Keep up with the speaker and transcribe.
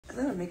Is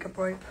that a makeup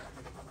wipe?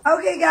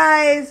 Okay,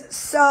 guys,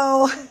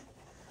 so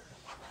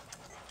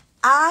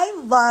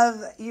I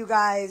love you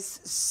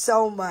guys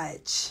so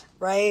much,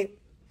 right?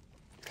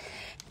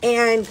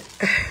 And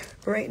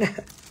right now,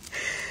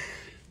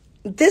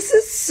 this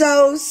is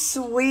so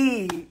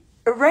sweet.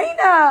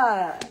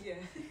 Raina! Yeah.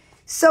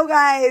 So,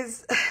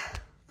 guys,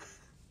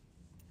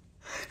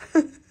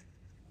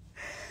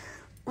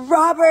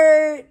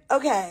 Robert,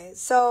 okay,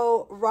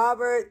 so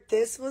Robert,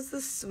 this was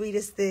the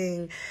sweetest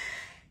thing.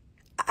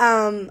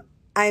 I'm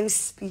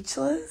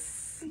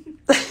speechless.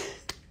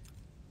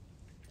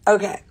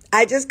 Okay,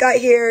 I just got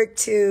here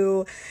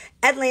to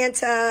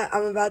Atlanta.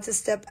 I'm about to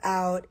step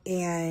out,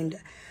 and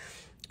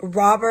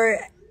Robert,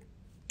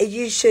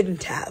 you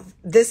shouldn't have.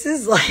 This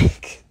is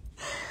like,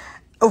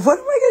 what am I going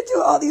to do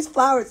with all these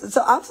flowers?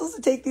 So I'm supposed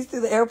to take these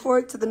to the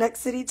airport to the next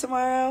city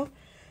tomorrow?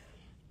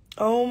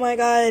 Oh my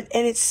God,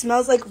 and it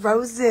smells like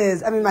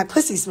roses. I mean, my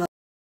pussy smells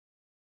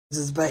like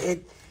roses, but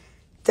it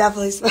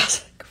definitely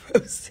smells like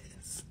roses.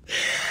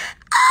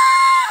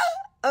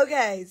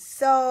 Okay,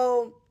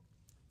 so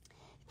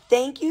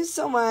thank you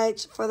so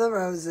much for the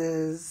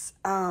roses.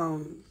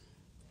 Honestly,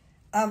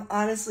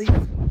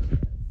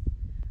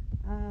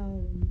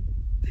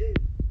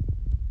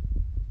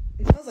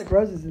 it smells like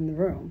roses in the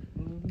room.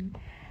 Mm-hmm.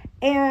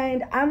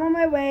 And I'm on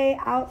my way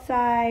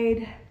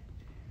outside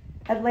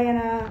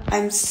Atlanta.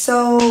 I'm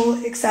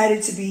so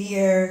excited to be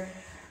here.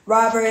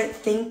 Robert,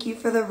 thank you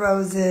for the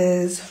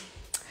roses.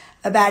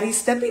 A baddie's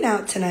stepping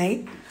out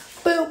tonight.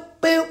 Boop,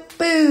 boop,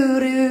 boo,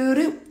 doo,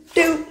 doo,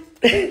 doo.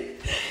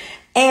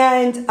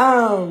 And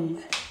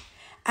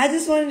I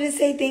just wanted to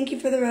say thank you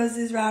for the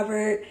roses,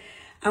 Robert.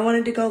 I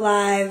wanted to go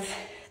live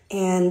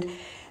and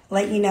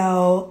let you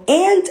know,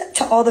 and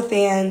to all the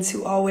fans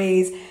who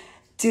always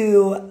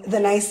do the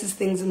nicest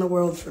things in the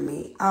world for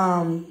me.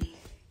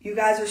 You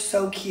guys are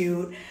so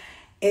cute.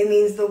 It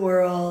means the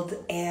world,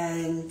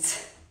 and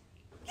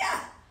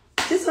yeah,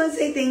 just want to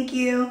say thank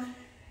you.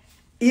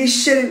 You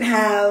shouldn't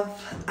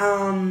have.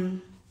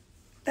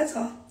 That's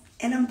all.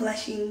 And I'm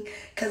blushing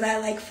because I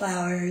like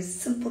flowers,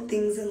 simple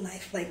things in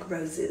life like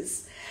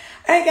roses.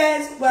 All right,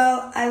 guys.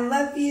 Well, I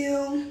love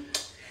you.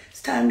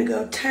 It's time to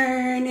go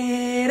turn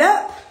it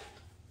up.